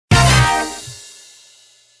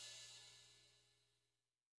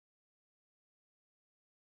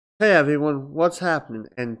Hey everyone, what's happening?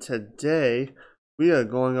 And today we are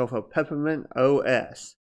going over Peppermint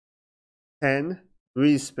OS 10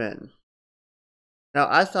 Respin. Now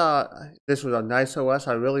I thought this was a nice OS.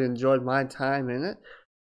 I really enjoyed my time in it.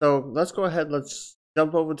 So let's go ahead, let's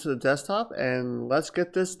jump over to the desktop and let's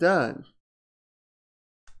get this done.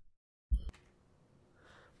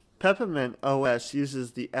 Peppermint OS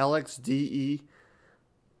uses the LXDE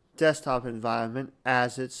desktop environment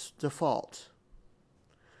as its default.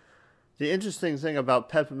 The interesting thing about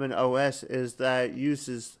Peppermint OS is that it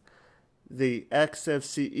uses the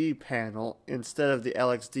Xfce panel instead of the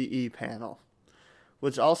LXDE panel,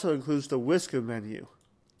 which also includes the Whisker menu,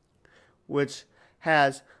 which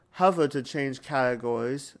has hover to change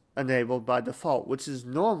categories enabled by default, which is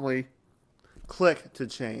normally click to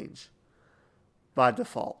change by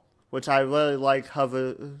default, which I really like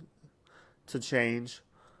hover to change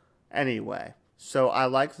anyway. So I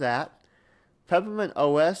like that. Peppermint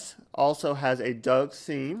OS also has a dark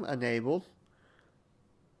theme enabled,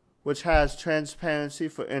 which has transparency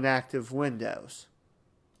for inactive windows.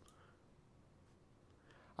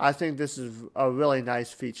 I think this is a really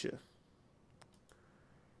nice feature.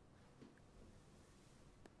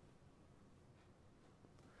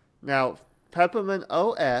 Now, Peppermint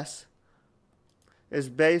OS is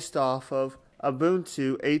based off of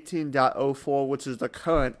Ubuntu 18.04, which is the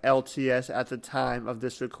current LTS at the time of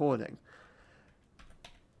this recording.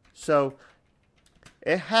 So,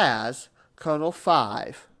 it has kernel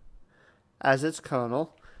 5 as its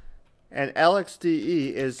kernel, and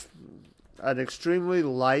LXDE is an extremely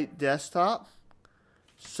light desktop,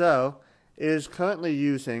 so it is currently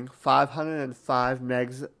using 505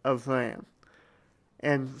 megs of RAM.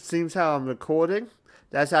 And seems how I'm recording,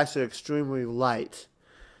 that's actually extremely light.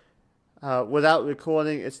 Without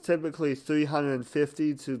recording, it's typically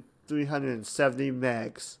 350 to 370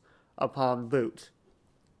 megs upon boot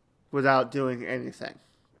without doing anything.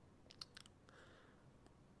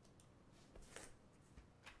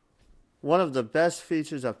 One of the best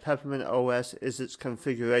features of Peppermint OS is its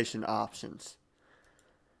configuration options.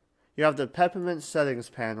 You have the Peppermint settings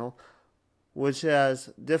panel, which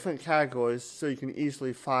has different categories so you can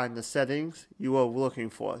easily find the settings you are looking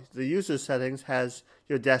for. The user settings has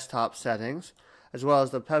your desktop settings, as well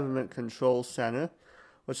as the Peppermint Control Center,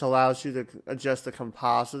 which allows you to adjust the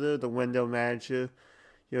compositor, the window manager,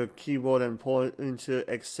 your keyboard and pointer,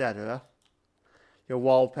 etc., your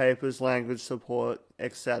wallpapers, language support,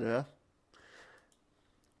 etc.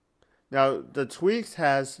 Now, the Tweaks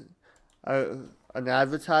has an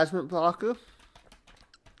advertisement blocker,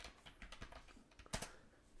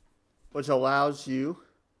 which allows you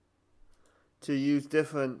to use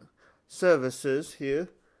different services here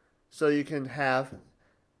so you can have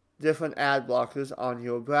different ad blockers on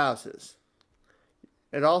your browsers.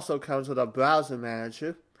 It also comes with a browser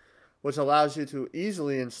manager, which allows you to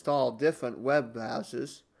easily install different web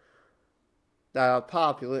browsers that are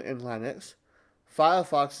popular in Linux.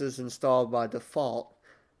 Firefox is installed by default.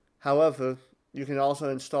 However, you can also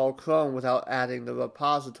install Chrome without adding the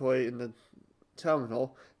repository in the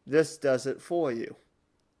terminal. This does it for you.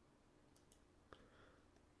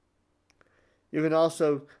 You can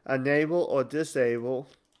also enable or disable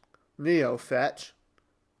NeoFetch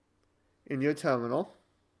in your terminal,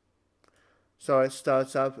 so it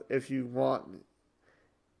starts up if you want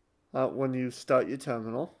when you start your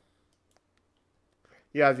terminal.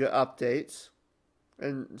 You have your updates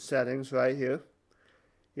and settings right here.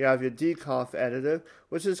 You have your dconf editor,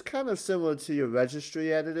 which is kind of similar to your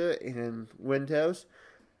registry editor in Windows.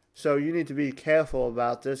 So you need to be careful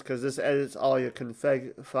about this because this edits all your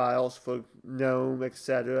config files for GNOME,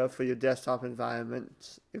 etc., for your desktop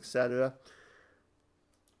environments, etc.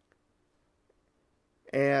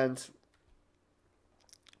 And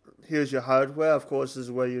here's your hardware. Of course, this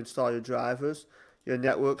is where you install your drivers, your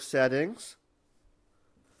network settings,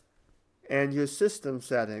 and your system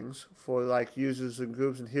settings for like users and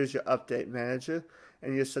groups. And here's your update manager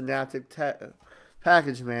and your synaptic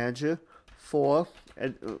package manager for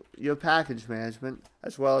your package management,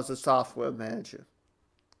 as well as the software manager.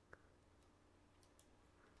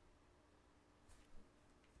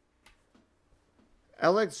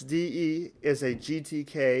 LXDE is a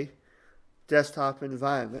GTK desktop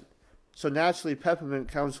environment, so naturally Peppermint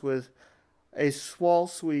comes with a small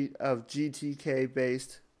suite of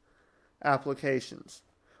GTK-based applications.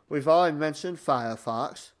 We've already mentioned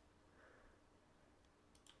Firefox.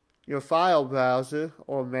 Your file browser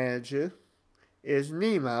or manager is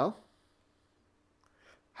Nemo.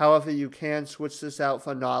 However, you can switch this out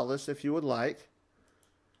for Nautilus if you would like.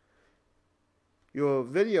 Your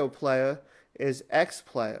video player is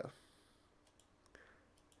Xplayer.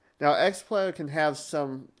 Now, XPlayer can have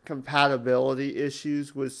some compatibility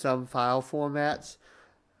issues with some file formats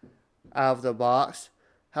out of the box.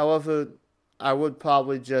 However, I would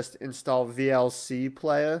probably just install VLC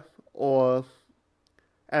player or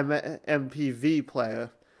MPV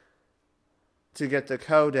player to get the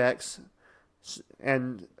codecs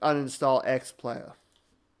and uninstall XPlayer.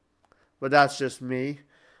 But that's just me.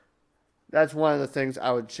 That's one of the things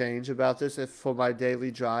I would change about this for my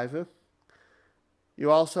daily driver. You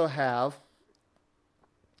also have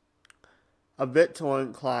a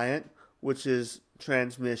Bittorrent client, which is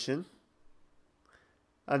transmission.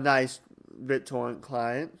 A nice Bittorrent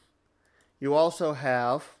client. You also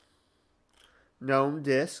have GNOME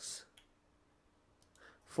disks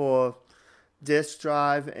for disk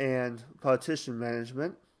drive and partition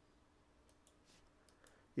management.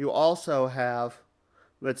 You also have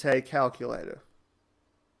Mate calculator.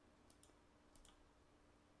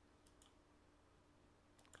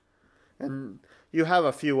 And you have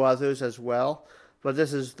a few others as well, but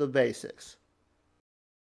this is the basics.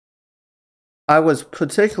 I was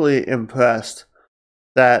particularly impressed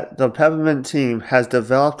that the Peppermint team has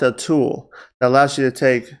developed a tool that allows you to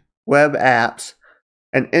take web apps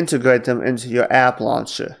and integrate them into your app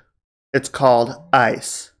launcher. It's called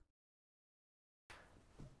ICE.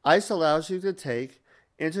 ICE allows you to take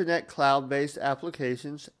internet cloud-based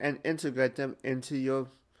applications and integrate them into your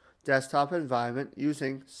desktop environment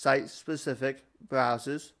using site-specific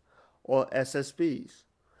browsers or SSBs.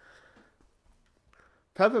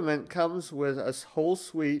 Peppermint comes with a whole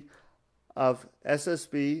suite of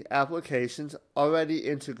SSB applications already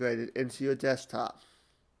integrated into your desktop.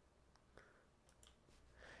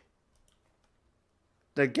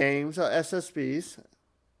 The games are SSBs,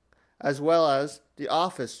 as well as the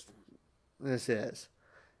Office this is.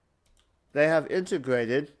 They have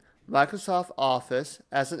integrated Microsoft Office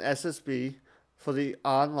as an SSB for the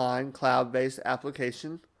online cloud-based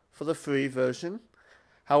application for the free version.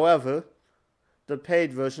 However, the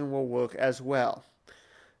paid version will work as well.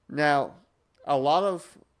 Now, a lot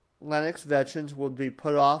of Linux veterans will be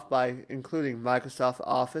put off by including Microsoft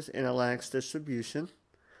Office in a Linux distribution.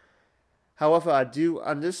 However, I do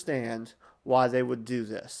understand why they would do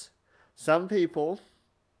this. Some people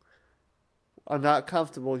are not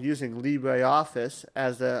comfortable using LibreOffice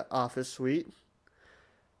as their Office suite,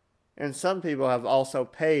 and some people have also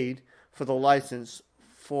paid for the license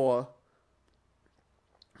for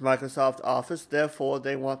Microsoft Office, therefore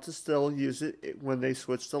they want to still use it when they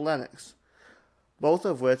switch to Linux. Both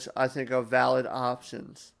of which I think are valid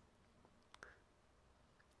options.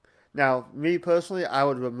 Now, me personally, I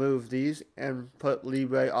would remove these and put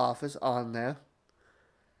LibreOffice on there,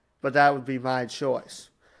 but that would be my choice.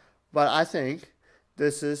 But I think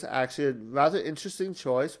this is actually a rather interesting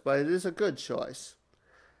choice, but it is a good choice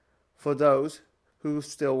for those who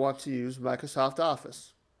still want to use Microsoft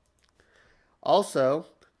Office. Also,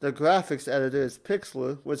 the graphics editor is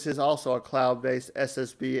Pixlr, which is also a cloud-based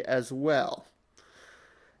SSB as well.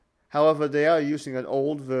 However, they are using an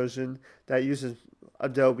old version that uses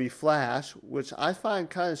Adobe Flash, which I find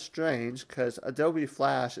kind of strange because Adobe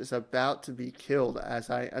Flash is about to be killed as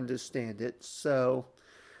I understand it. So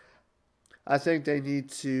I think they need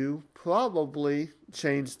to probably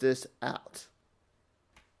change this out.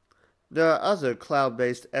 There are other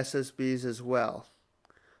cloud-based SSBs as well,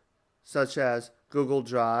 such as Google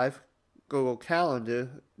Drive, Google Calendar,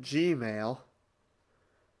 Gmail,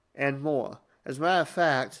 and more. As a matter of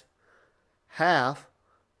fact, half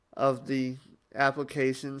of the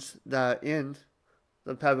applications that are in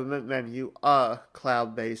the Peppermint menu are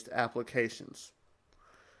cloud-based applications.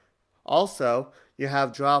 Also, you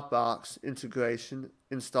have Dropbox integration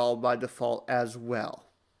installed by default as well.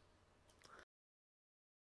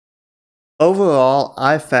 Overall,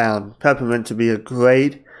 I found Peppermint to be a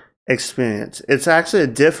great experience. It's actually a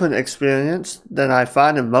different experience than I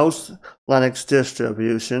find in most Linux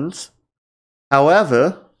distributions.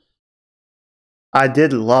 However, I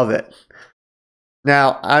did love it.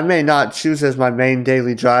 Now, I may not choose as my main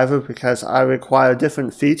daily driver because I require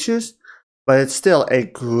different features, but it's still a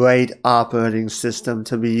great operating system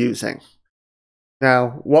to be using.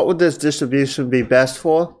 Now, what would this distribution be best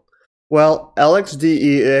for? Well,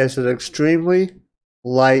 LXDE is an extremely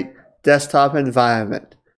light desktop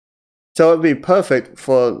environment, so it would be perfect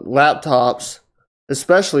for laptops,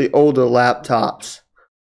 especially older laptops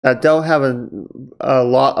that don't have a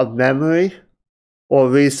lot of memory or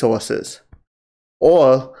resources,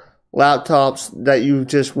 or laptops that you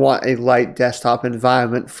just want a light desktop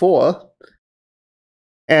environment for.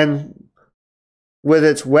 And with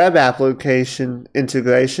its web application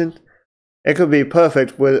integration, It could be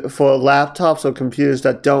perfect for laptops or computers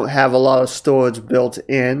that don't have a lot of storage built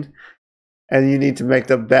in, and you need to make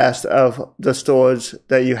the best of the storage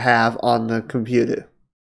that you have on the computer.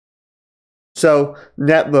 So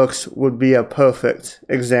netbooks would be a perfect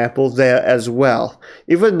example there as well,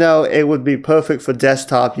 even though it would be perfect for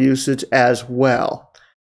desktop usage as well.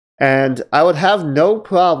 And I would have no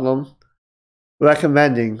problem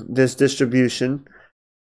recommending this distribution,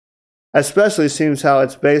 especially seems how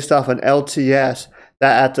it's based off an LTS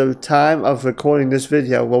that at the time of recording this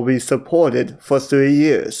video will be supported for 3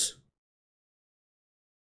 years.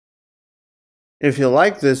 If you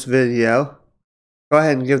like this video, go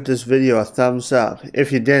ahead and give this video a thumbs up.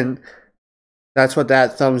 If you didn't, that's what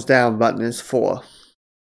that thumbs down button is for.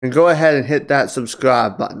 And go ahead and hit that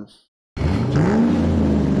subscribe button.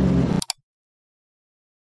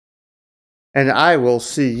 And I will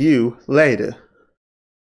see you later.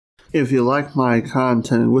 If you like my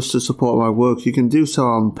content and wish to support my work, you can do so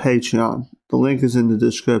on Patreon. The link is in the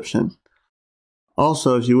description.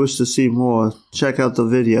 Also, if you wish to see more, check out the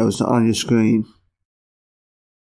videos on your screen.